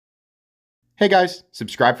Hey guys,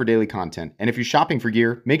 subscribe for daily content, and if you're shopping for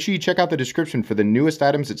gear, make sure you check out the description for the newest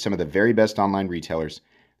items at some of the very best online retailers.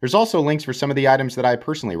 There's also links for some of the items that I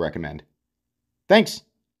personally recommend. Thanks!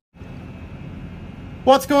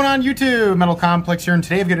 What's going on YouTube? Metal Complex here, and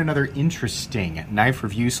today I've got another interesting knife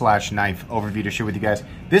review / knife overview to share with you guys.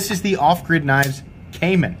 This is the Off Grid Knives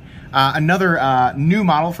Caiman, another new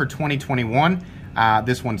model for 2021.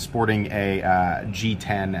 This one's sporting a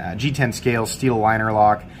G10 scale steel liner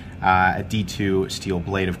lock, a D2 steel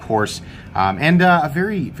blade, of course, and a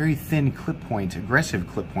very, very thin clip point, aggressive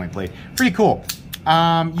clip point blade. Pretty cool.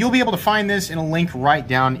 You'll be able to find this in a link right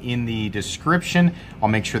down in the description. I'll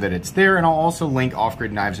make sure that it's there, and I'll also link Off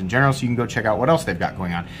Grid Knives in general so you can go check out what else they've got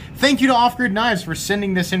going on. Thank you to Off Grid Knives for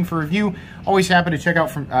sending this in for review. Always happy to check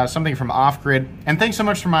out something from Off Grid. And thanks so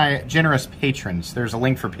much for my generous patrons. There's a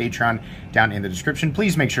link for Patreon down in the description.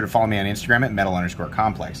 Please make sure to follow me on Instagram at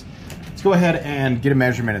metal_complex. Let's go ahead and get a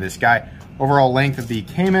measurement of this guy. Overall length of the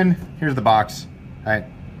Caiman. Here's the box. All right,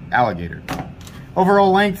 alligator.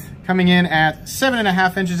 Overall length coming in at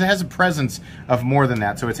 7.5 inches. It has a presence of more than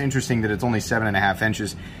that, so it's interesting that it's only 7.5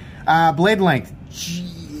 inches. Blade length,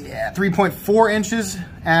 3.4 inches.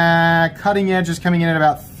 Cutting edge is coming in at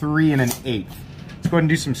about 3 1/8. Let's go ahead and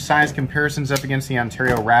do some size comparisons up against the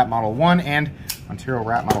Ontario Rat Model 1 and Ontario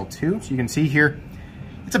Rat Model 2. So you can see here,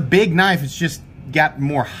 it's a big knife. It's just got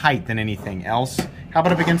more height than anything else. How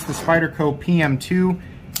about up against the Spyderco PM2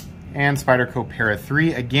 and Spyderco Para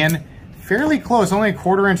 3? Again, fairly close, only a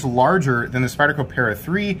 1/4 inch larger than the Spyderco Para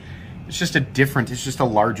 3. It's just a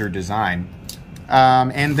larger design.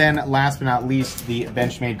 And then last but not least, the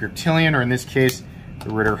Benchmade Griptilian, or in this case, the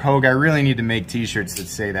Ritter Hogue. I really need to make t-shirts that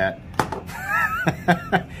say that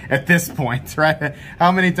at this point, right?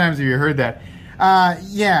 How many times have you heard that?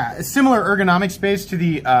 Yeah, similar ergonomic space to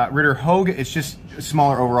the Ritter Hogue. It's just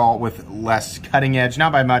smaller overall with less cutting edge,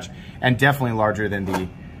 not by much, and definitely larger than the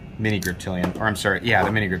Mini Griptilian, or I'm sorry, yeah,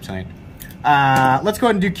 the Mini Griptilian. Let's go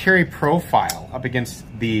ahead and do carry profile up against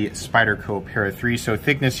the Spyderco Para 3. So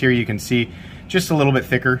thickness here, you can see just a little bit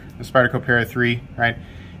thicker, the Spyderco Para 3, right?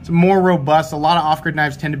 It's more robust. A lot of off-grid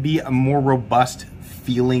knives tend to be a more robust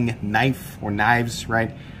feeling knife or knives,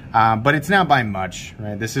 right? But it's not by much,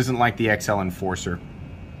 right? This isn't like the XL Enforcer,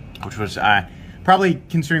 which was probably,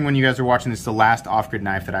 considering when you guys are watching this, the last off-grid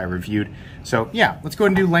knife that I reviewed. So yeah, let's go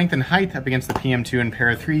ahead and do length and height up against the PM2 and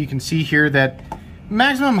Para 3. You can see here that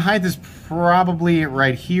maximum height is probably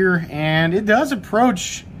right here, and it does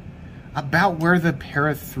approach about where the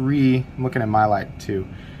Para 3, I'm looking at my light too.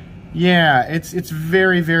 Yeah, it's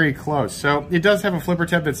very, very close. So it does have a flipper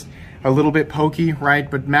tip that's a little bit pokey, right?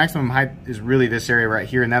 But maximum height is really this area right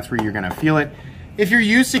here, and that's where you're gonna feel it. If you're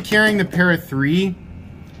used to carrying the Para 3,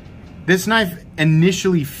 this knife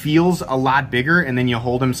initially feels a lot bigger, and then you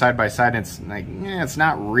hold them side by side, and it's like, it's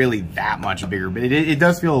not really that much bigger, but it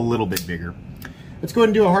does feel a little bit bigger. Let's go ahead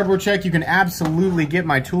and do a hardware check. You can absolutely get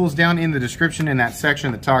my tools down in the description in that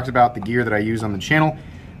section that talks about the gear that I use on the channel.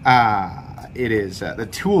 It is, the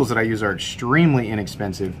tools that I use are extremely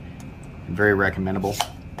inexpensive and very recommendable.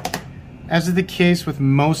 As is the case with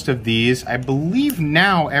most of these, I believe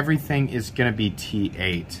now everything is gonna be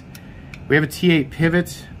T8. We have a T8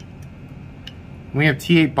 pivot. We have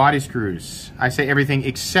T8 body screws. I say everything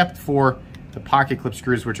except for the pocket clip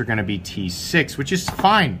screws, which are gonna be T6, which is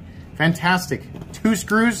fine. Fantastic. 2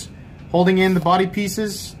 screws holding in the body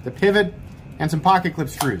pieces, the pivot, and some pocket clip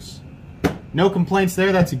screws. No complaints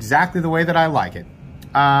there. That's exactly the way that I like it.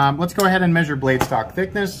 Let's go ahead and measure blade stock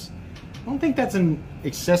thickness. I don't think that's an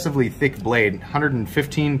excessively thick blade.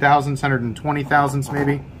 115 thousandths, 120 thousandths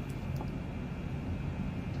maybe.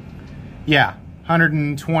 Yeah,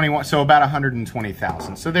 121, so about 120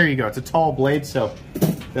 thousandths. So there you go. It's a tall blade, so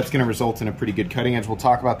that's going to result in a pretty good cutting edge. We'll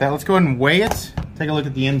talk about that. Let's go ahead and weigh it. Take a look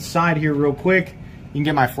at the inside here real quick. You can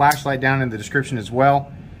get my flashlight down in the description as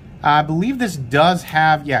well. I believe this does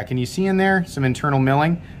have, yeah, can you see in there some internal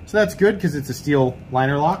milling? So that's good because it's a steel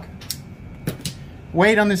liner lock.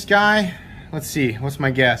 Weight on this guy, let's see, what's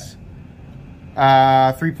my guess?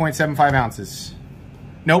 3.75 ounces.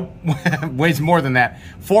 Nope, weighs more than that.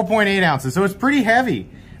 4.8 ounces, so it's pretty heavy.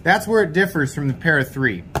 That's where it differs from the Para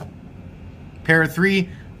 3. Para 3,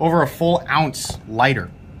 over a full ounce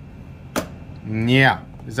lighter. Yeah,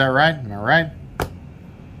 is that right? Am I right?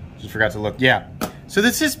 Just forgot to look, yeah. So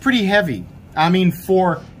this is pretty heavy. I mean,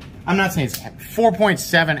 I'm not saying it's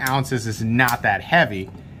 4.7 ounces is not that heavy,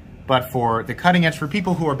 but for the cutting edge, for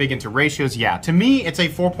people who are big into ratios, yeah. To me, it's a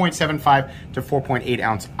 4.75 to 4.8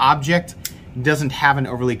 ounce object. It doesn't have an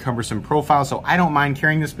overly cumbersome profile, so I don't mind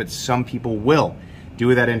carrying this, but some people will. Do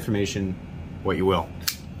with that information what you will.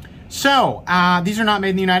 So, these are not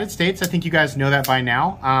made in the United States. I think you guys know that by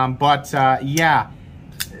now. Yeah,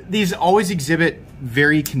 these always exhibit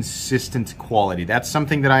very consistent quality. That's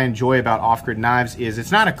something that I enjoy about off-grid knives, is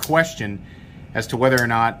it's not a question as to whether or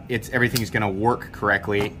not everything's gonna work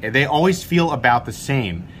correctly. They always feel about the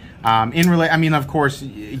same. I mean, of course,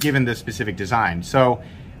 given the specific design. So,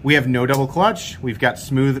 we have no double clutch, we've got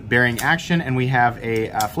smooth bearing action, and we have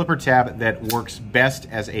a flipper tab that works best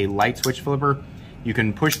as a light switch flipper. You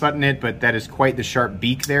can push button it, but that is quite the sharp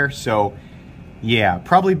beak there. So yeah,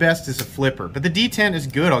 probably best as a flipper. But the detent is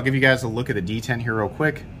good. I'll give you guys a look at the detent here real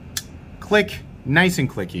quick. Click, nice and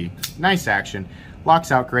clicky, nice action.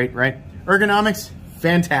 Locks out great, right? Ergonomics,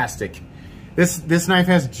 fantastic. This knife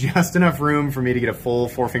has just enough room for me to get a full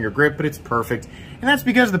 4-finger grip, but it's perfect. And that's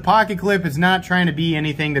because the pocket clip is not trying to be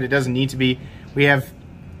anything that it doesn't need to be. This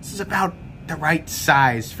is about the right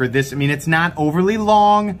size for this. I mean, it's not overly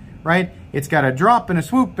long, right? It's got a drop and a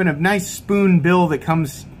swoop and a nice spoon bill that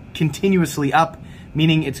comes continuously up,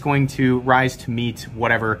 meaning it's going to rise to meet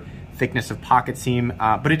whatever thickness of pocket seam,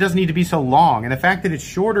 but it doesn't need to be so long. And the fact that it's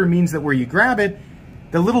shorter means that where you grab it,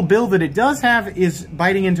 the little bill that it does have is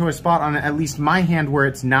biting into a spot on at least my hand where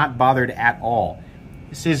it's not bothered at all.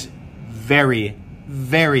 This is very,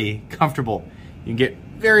 very comfortable. You can get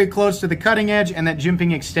very close to the cutting edge, and that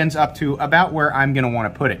jimping extends up to about where I'm gonna wanna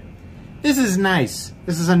put it. This is nice.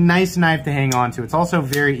 This is a nice knife to hang on to. It's also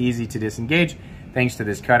very easy to disengage thanks to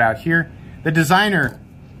this cutout here. The designer,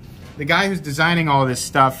 the guy who's designing all this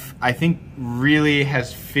stuff, I think really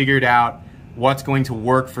has figured out what's going to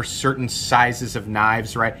work for certain sizes of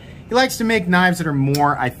knives, right? He likes to make knives that are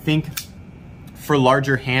more, I think, for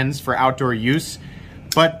larger hands for outdoor use.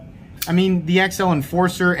 But I mean, the XL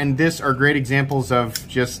Enforcer and this are great examples of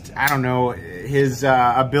just, I don't know, his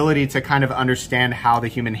ability to kind of understand how the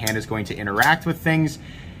human hand is going to interact with things,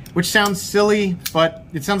 which sounds silly, but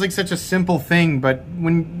it sounds like such a simple thing. But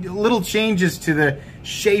when little changes to the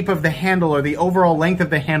shape of the handle or the overall length of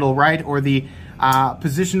the handle, right, or the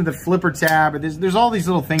position of the flipper tab, there's all these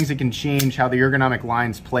little things that can change how the ergonomic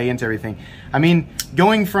lines play into everything. I mean,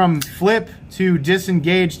 going from flip to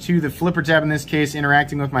disengage to the flipper tab, in this case,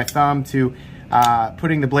 interacting with my thumb, to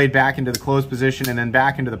putting the blade back into the closed position and then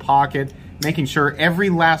back into the pocket, making sure every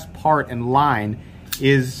last part and line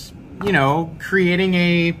is, you know, creating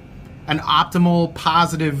an optimal,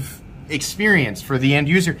 positive experience for the end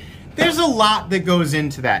user. There's a lot that goes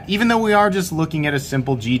into that, even though we are just looking at a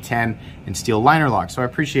simple G10 and steel liner lock. So I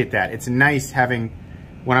appreciate that. It's nice having,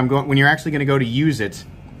 when you're actually gonna go to use it,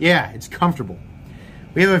 yeah, it's comfortable.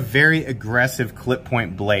 We have a very aggressive clip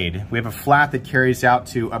point blade. We have a flat that carries out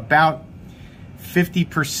to about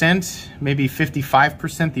 50%, maybe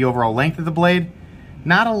 55% the overall length of the blade.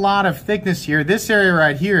 Not a lot of thickness here. This area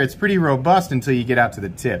right here, it's pretty robust until you get out to the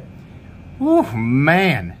tip. Ooh,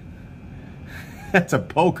 man. That's a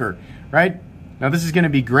poker, right? Now this is gonna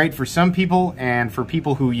be great for some people and for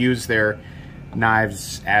people who use their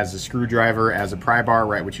knives as a screwdriver, as a pry bar,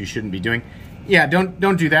 right, which you shouldn't be doing. Yeah,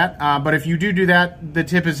 don't do that, but if you do that, the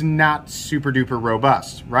tip is not super duper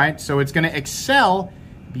robust, right? So it's gonna excel,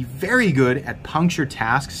 be very good at puncture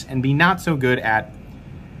tasks and be not so good at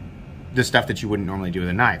the stuff that you wouldn't normally do with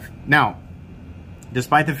a knife. Now,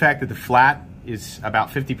 despite the fact that the flat is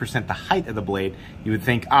about 50% the height of the blade, you would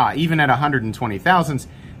think, even at 120 thousandths,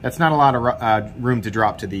 that's not a lot of room to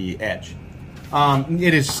drop to the edge.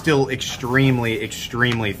 It is still extremely,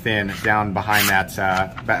 extremely thin down behind that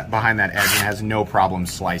edge and has no problem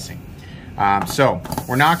slicing. So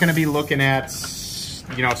we're not going to be looking at,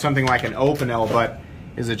 you know, something like an Opinel, but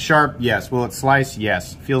is it sharp? Yes. Will it slice?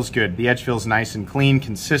 Yes. Feels good. The edge feels nice and clean,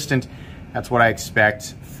 consistent. That's what I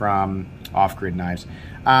expect from off-grid knives.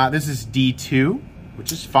 This is D2,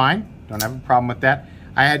 which is fine. Don't have a problem with that.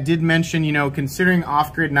 I did mention, you know, considering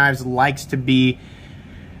off-grid knives likes to be,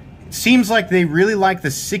 it seems like they really like the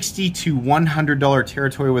 $60 to $100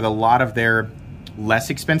 territory with a lot of their less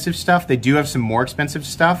expensive stuff. They do have some more expensive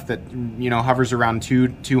stuff that, you know, hovers around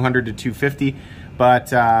 $200 to $250, but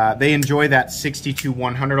they enjoy that $60 to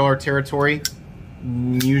 $100 territory,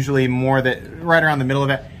 usually more right around the middle of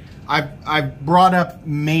it. I've brought up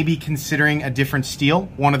maybe considering a different steel,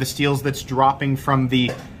 one of the steels that's dropping from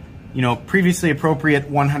the, you know, previously appropriate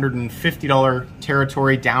 $150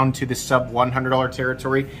 territory down to the sub $100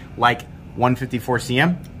 territory, like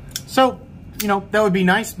 154cm. So, you know, that would be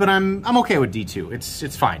nice, but I'm okay with D2.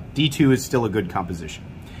 It's fine. D2 is still a good composition.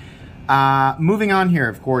 Moving on here,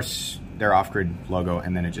 of course, their off-grid logo,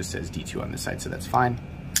 and then it just says D2 on this side, so that's fine.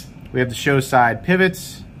 We have the show side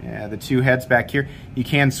pivots. Yeah, the two heads back here. You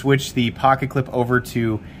can switch the pocket clip over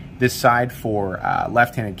to this side for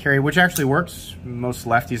left-handed carry, which actually works. Most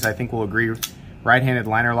lefties, I think, will agree Right-handed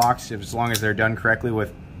liner locks, as long as they're done correctly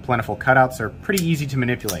with plentiful cutouts, are pretty easy to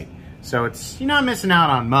manipulate. So you're not missing out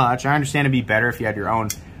on much. I understand it'd be better if you had your own,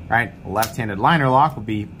 right? Left-handed liner lock would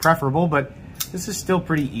be preferable, but this is still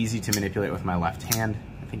pretty easy to manipulate with my left hand.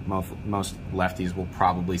 I think most lefties will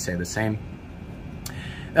probably say the same.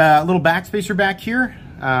 A little backspacer back here.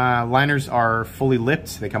 Liners are fully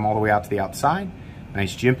lipped. They come all the way out to the outside.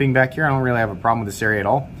 Nice jimping back here. I don't really have a problem with this area at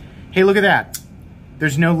all. Hey, look at that.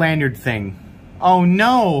 There's no lanyard thing. Oh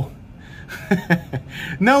no!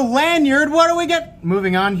 No lanyard, what do we get?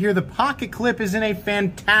 Moving on here, the pocket clip is in a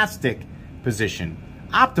fantastic position.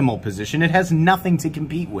 Optimal position. It has nothing to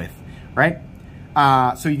compete with, right?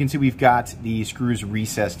 So you can see we've got the screws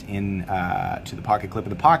recessed in to the pocket clip,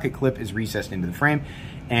 and the pocket clip is recessed into the frame,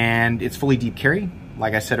 and it's fully deep carry.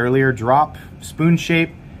 Like I said earlier, drop, spoon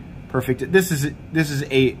shape, perfect. This is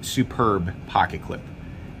a superb pocket clip.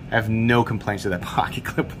 I have no complaints with that pocket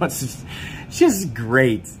clip. It's just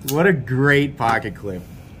great. What a great pocket clip.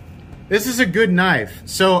 This is a good knife.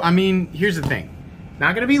 So, I mean, here's the thing.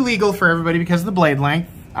 Not going to be legal for everybody because of the blade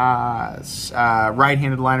length.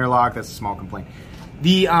 Right-handed liner lock, that's a small complaint.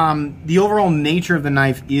 The overall nature of the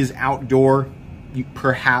knife is outdoor,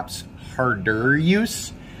 perhaps harder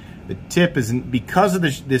use. The tip isn't, because of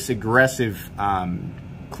this aggressive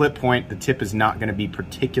clip point, the tip is not going to be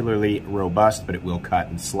particularly robust, but it will cut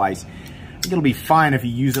and slice. I think it'll be fine if you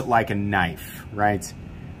use it like a knife, right?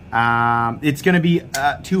 It's going to be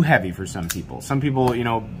too heavy for some people. Some people, you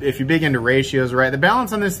know, if you're big into ratios, right? The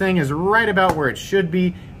balance on this thing is right about where it should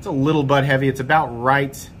be. It's a little butt heavy. It's about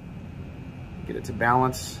right. Get it to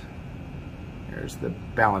balance. There's the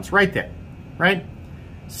balance right there, right?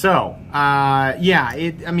 So, yeah,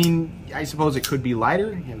 I mean, I suppose it could be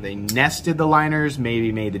lighter. If they nested the liners,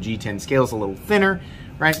 maybe made the G10 scales a little thinner,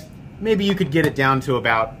 right? Maybe you could get it down to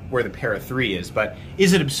about where the Para 3 is, but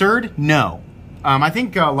is it absurd? No. I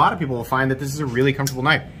think a lot of people will find that this is a really comfortable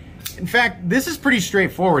knife. In fact, this is pretty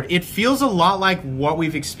straightforward. It feels a lot like what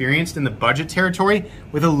we've experienced in the budget territory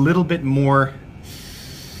with a little bit more,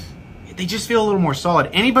 they just feel a little more solid.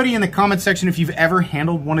 Anybody in the comment section, if you've ever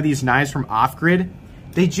handled one of these knives from Off Grid,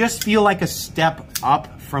 they just feel like a step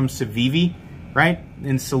up from Civivi, right?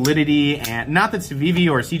 In solidity, and not that Civivi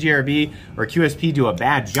or CJRB or QSP do a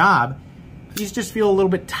bad job. These just feel a little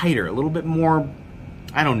bit tighter, a little bit more,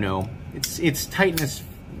 I don't know. It's tightness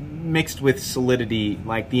mixed with solidity,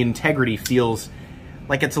 like the integrity feels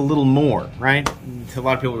like it's a little more, right? A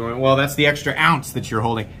lot of people are going, well, that's the extra ounce that you're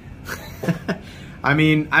holding. I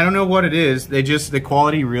mean, I don't know what it is. The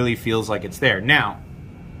quality really feels like it's there. Now,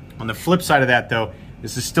 on the flip side of that though,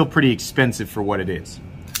 this is still pretty expensive for what it is.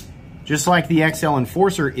 Just like the XL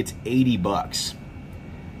Enforcer, it's 80 bucks.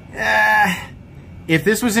 If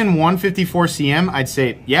this was in 154 CM, I'd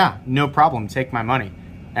say, yeah, no problem, take my money.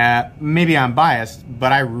 Maybe I'm biased,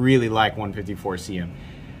 but I really like 154 CM.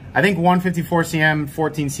 I think 154 CM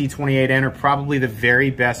 14C28N are probably the very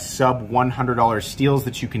best sub $100 steels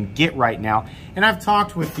that you can get right now. And I've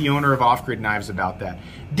talked with the owner of Off Grid Knives about that.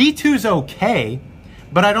 D2's okay,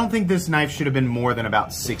 but I don't think this knife should have been more than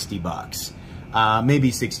about 60 bucks,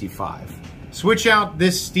 maybe 65. Switch out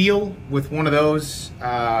this steel with one of those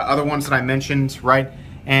other ones that I mentioned, right?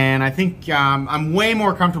 And I think I'm way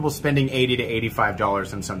more comfortable spending $80 to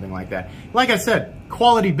 $85 on something like that. Like I said,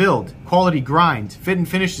 quality build, quality grind, fit and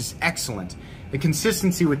finish is excellent. The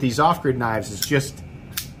consistency with these off-grid knives is just,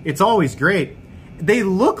 it's always great. They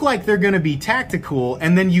look like they're gonna be tactical,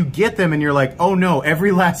 and then you get them and you're like, oh no,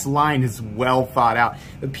 every last line is well thought out.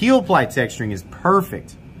 The peel ply texturing is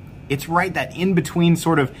perfect. It's right, that in-between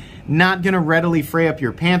sort of not gonna readily fray up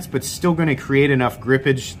your pants, but still gonna create enough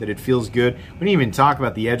grippage that it feels good. We didn't even talk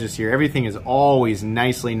about the edges here. Everything is always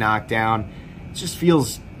nicely knocked down. It just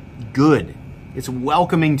feels good. It's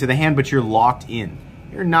welcoming to the hand, but you're locked in.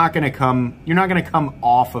 You're not gonna come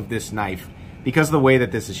off of this knife because of the way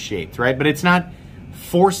that this is shaped, right? But it's not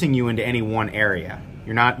forcing you into any one area.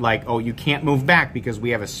 You're not like, oh, you can't move back because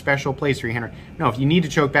we have a special place for your hand. No, if you need to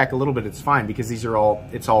choke back a little bit, it's fine because these are all,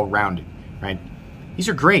 it's all rounded, right? These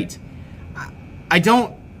are great.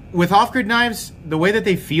 With off-grid knives, the way that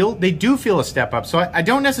they do feel a step up. So I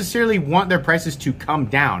don't necessarily want their prices to come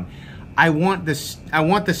down. I want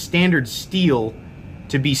the standard steel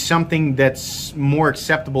to be something that's more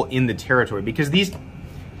acceptable in the territory, because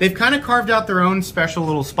they've kind of carved out their own special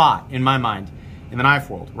little spot in my mind in the knife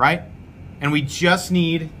world, right? And we just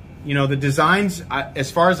need, you know, the designs, as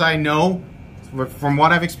far as I know, from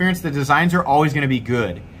what I've experienced, the designs are always going to be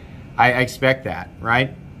good. I expect that,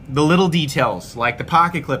 right? The little details, like the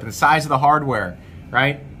pocket clip and the size of the hardware,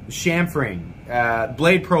 right? The chamfering,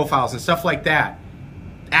 blade profiles and stuff like that.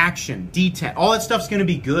 Action, detent, all that stuff's going to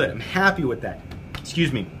be good. I'm happy with that.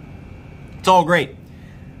 excuse me. It's all great.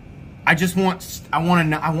 I just want, I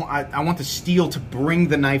want the steel to bring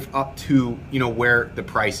the knife up to, you know, where the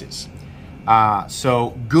price is.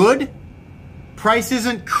 So good. Price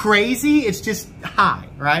isn't crazy, it's just high,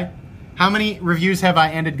 right? How many reviews have I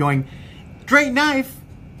ended going, great knife,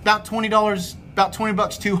 about $20, about 20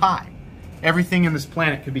 bucks too high. Everything in this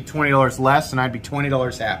planet could be $20 less and I'd be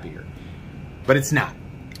 $20 happier. But it's not.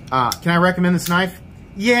 Can I recommend this knife?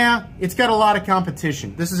 Yeah, it's got a lot of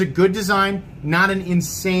competition. This is a good design, not an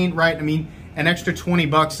insane, right? I mean, an extra 20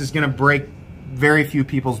 bucks is gonna break very few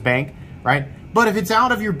people's bank, right? But if it's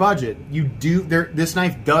out of your budget, this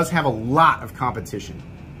knife does have a lot of competition.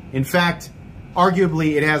 In fact,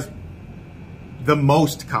 arguably it has the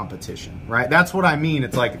most competition, right? That's what I mean.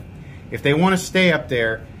 It's like, if they want to stay up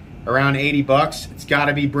there around 80 bucks, it's got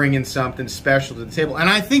to be bringing something special to the table. And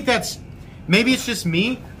I think that's, maybe it's just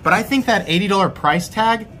me, but I think that $80 price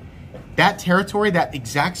tag, that territory, that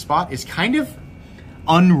exact spot is kind of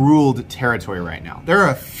unruled territory right now. There are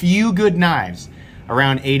a few good knives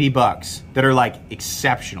around 80 bucks that are like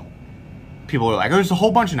exceptional. People are like, oh, there's a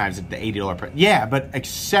whole bunch of knives at the $80 price. Yeah, but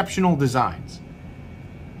exceptional designs.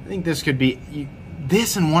 I think this could be,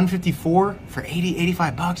 this and 154 for 80,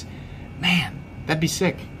 85 bucks. Man, that'd be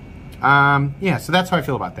sick. Yeah, so that's how I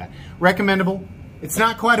feel about that. Recommendable. It's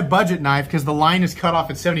not quite a budget knife because the line is cut off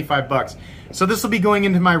at 75 bucks. So this will be going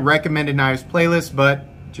into my recommended knives playlist, but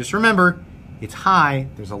just remember, it's high.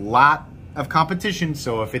 There's a lot of competition,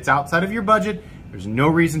 so if it's outside of your budget, there's no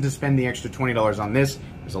reason to spend the extra $20 on this.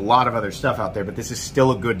 There's a lot of other stuff out there, but this is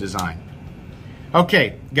still a good design.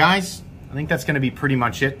 Okay, guys, I think that's going to be pretty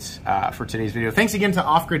much it for today's video. Thanks again to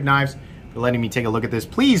Off Grid Knives for letting me take a look at this.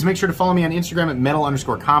 Please make sure to follow me on Instagram at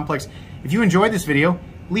metal_complex. If you enjoyed this video,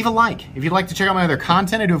 leave a like. If you'd like to check out my other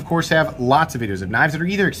content, I do, of course, have lots of videos of knives that are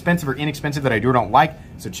either expensive or inexpensive that I do or don't like,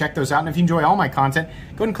 so check those out. And if you enjoy all my content,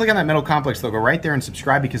 go ahead and click on that Metal Complex logo right there and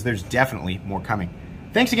subscribe because there's definitely more coming.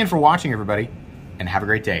 Thanks again for watching, everybody, and have a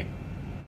great day.